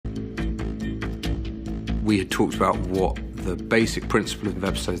We had talked about what the basic principle of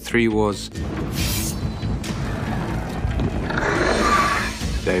episode 3 was.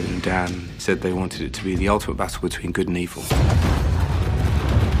 David and Dan said they wanted it to be the ultimate battle between good and evil.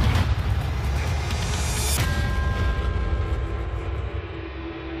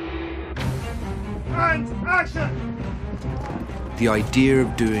 And action! The idea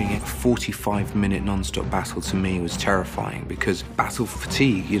of doing a 45-minute non-stop battle to me was terrifying because battle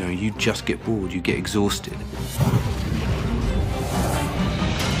fatigue, you know, you just get bored, you get exhausted.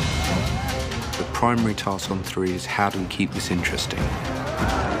 The primary task on 3 is how do we keep this interesting?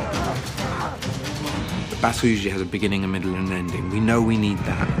 The battle usually has a beginning, a middle, and an ending. We know we need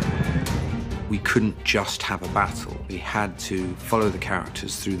that. We couldn't just have a battle. We had to follow the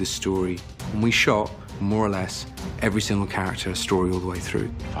characters through this story. And we shot, more or less, every single character story all the way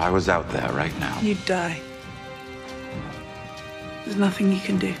through. If I was out there right now... You'd die. There's nothing you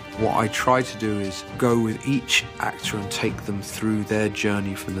can do. What I try to do is go with each actor and take them through their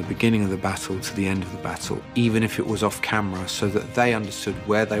journey from the beginning of the battle to the end of the battle, even if it was off camera, so that they understood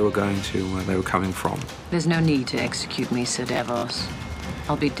where they were going to and where they were coming from. There's no need to execute me, Sir Davos.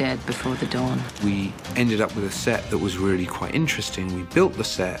 I'll be dead before the dawn. We ended up with a set that was really quite interesting. We built the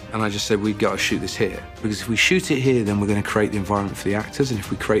set, and I just said, we've got to shoot this here. Because if we shoot it here, then we're going to create the environment for the actors, and if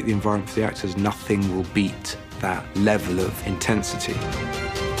we create the environment for the actors, nothing will beat that level of intensity.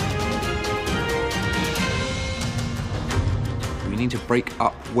 We need to break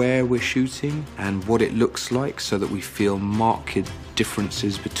up where we're shooting and what it looks like so that we feel marked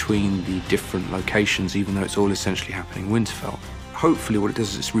differences between the different locations, even though it's all essentially happening in Winterfell. Hopefully what it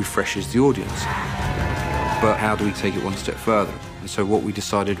does is it refreshes the audience. But how do we take it one step further? And so what we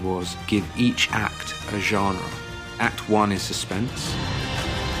decided was give each act a genre. Act 1 is suspense.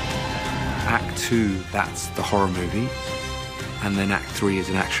 Act 2, that's the horror movie. And then Act 3 is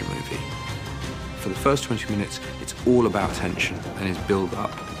an action movie. For the first 20 minutes, it's all about tension and it's build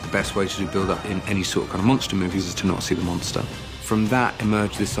up. The best way to do build up in any sort of kind of monster movies is to not see the monster. From that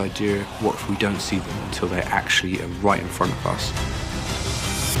emerged this idea, what if we don't see them until they actually are right in front of us?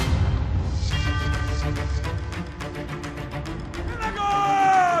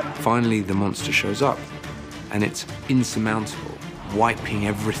 Finally, the monster shows up, and it's insurmountable, wiping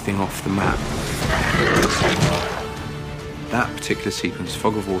everything off the map. That particular sequence,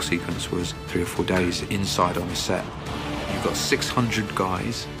 Fog of War sequence, was 3 or 4 days inside on a set. You've got 600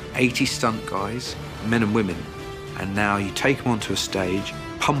 guys, 80 stunt guys, men and women, and now you take them onto a stage,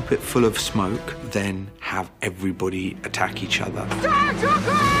 pump it full of smoke, then have everybody attack each other.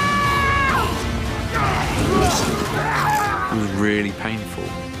 It was really painful.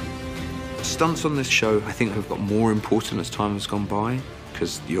 Stunts on this show, I think, have got more important as time has gone by,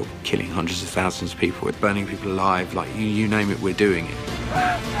 because you're killing hundreds of thousands of people, we're burning people alive, like you name it, we're doing it.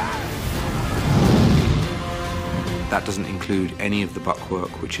 That doesn't include any of the buck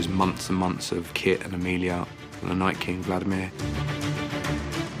work, which is months and months of Kit and Amelia and the Night King, Vladimir.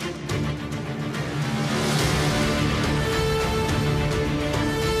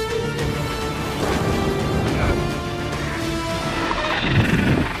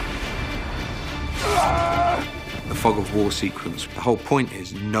 The Fog of War sequence, the whole point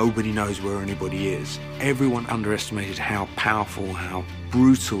is nobody knows where anybody is. Everyone underestimated how powerful, how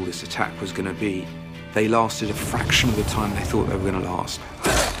brutal this attack was going to be. They lasted a fraction of the time they thought they were going to last.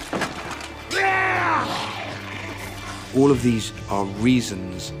 All of these are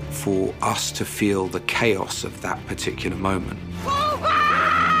reasons for us to feel the chaos of that particular moment.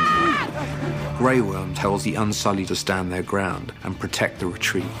 Grey Worm tells the Unsullied to stand their ground and protect the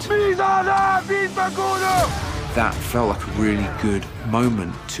retreat. That felt like a really good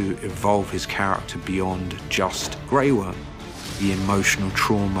moment to evolve his character beyond just Grey Worm. The emotional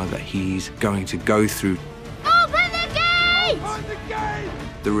trauma that he's going to go through. Open the gate! Open the gate!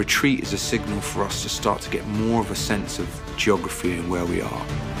 The retreat is a signal for us to start to get more of a sense of geography and where we are.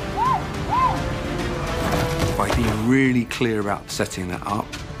 By being really clear about setting that up,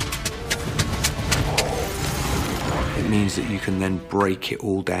 it means that you can then break it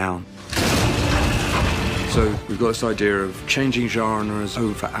all down. So we've got this idea of changing genres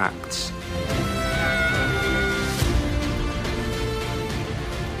over acts.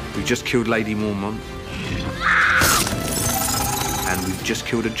 We've just killed Lady Mormont. And we've just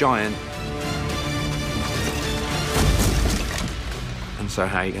killed a giant. And so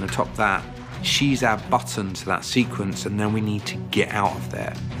how are you going to top that? She's our button to that sequence, and then we need to get out of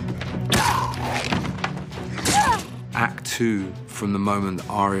there. Act 2, from the moment that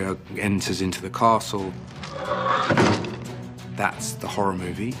Arya enters into the castle, that's the horror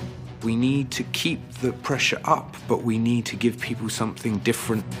movie. We need to keep the pressure up, but we need to give people something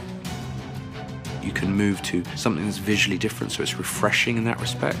different. you can move to something that's visually different, so it's refreshing in that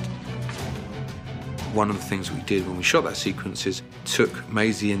respect. One of the things we did when we shot that sequence is took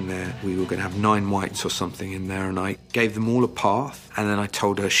Maisie in there. We were going to have 9 whites or something in there, and I gave them all a path, and then I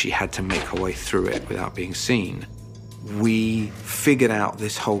told her she had to make her way through it without being seen. We figured out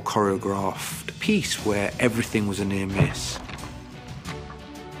this whole choreographed piece where everything was a near miss.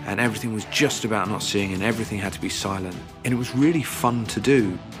 And everything was just about not seeing, and everything had to be silent. And it was really fun to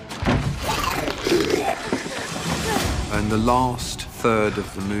do. In the last third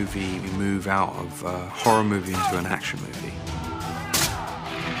of the movie, we move out of a horror movie into an action movie.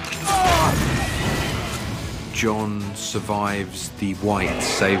 John survives the whites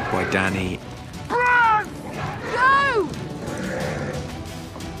saved by Dany. No!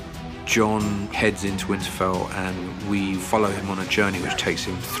 John heads into Winterfell, and we follow him on a journey which takes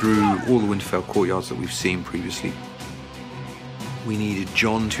him through all the Winterfell courtyards that we've seen previously. We needed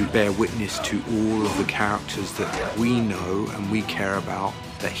John to bear witness to all of the characters that we know and we care about,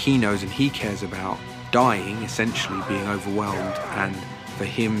 that he knows and he cares about, dying, essentially being overwhelmed, and for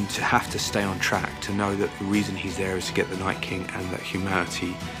him to have to stay on track, to know that the reason he's there is to get the Night King and that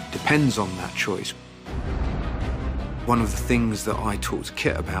humanity depends on that choice. One of the things that I talked to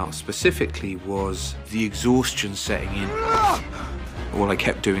Kit about specifically was the exhaustion setting in. All I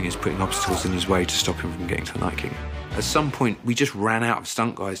kept doing is putting obstacles in his way to stop him from getting to the Night King. At some point, we just ran out of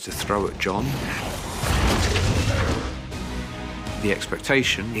stunt guys to throw at John. The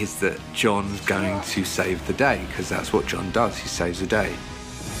expectation is that John's going to save the day, because that's what John does, he saves the day.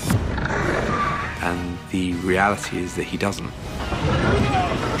 And the reality is that he doesn't.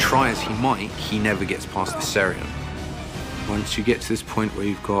 Try as he might, he never gets past the Viserion. Once you get to this point where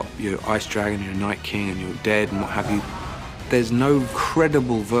you've got your Ice Dragon, your Night King, and you're dead and what have you, there's no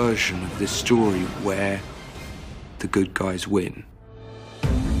credible version of this story where the good guys win.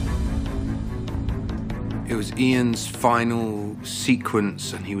 It was Iain's final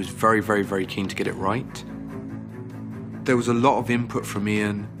sequence, and he was very, very, very keen to get it right. There was a lot of input from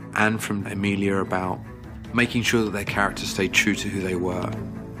Iain and from Emilia about making sure that their characters stayed true to who they were.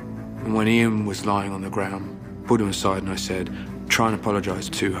 And when Iain was lying on the ground, I pulled him aside and I said, try and apologise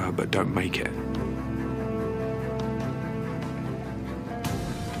to her, but don't make it.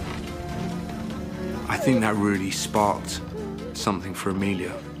 I think that really sparked something for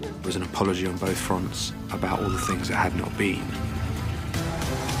Emilia. It was an apology on both fronts about all the things that had not been.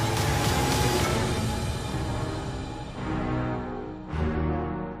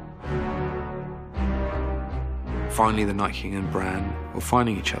 Finally, the Night King and Bran were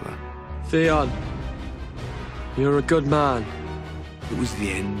finding each other. Theon, you're a good man. It was the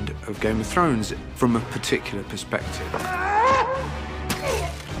end of Game of Thrones from a particular perspective.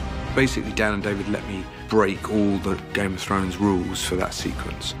 Basically, Dan and David let me break all the Game of Thrones rules for that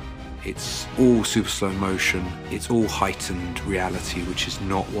sequence. It's all super slow motion, it's all heightened reality, which is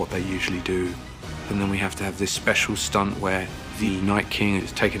not what they usually do. And then we have to have this special stunt where the Night King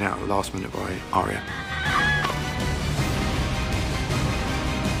is taken out at the last minute by Arya.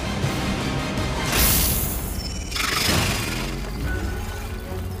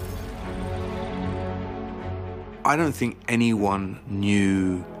 I don't think anyone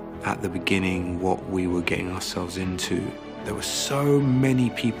knew at the beginning what we were getting ourselves into. There were so many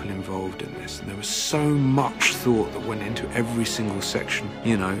people involved in this, and there was so much thought that went into every single section.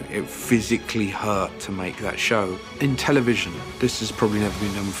 You know, it physically hurt to make that show. In television, this has probably never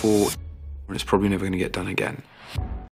been done before, and it's probably never going to get done again.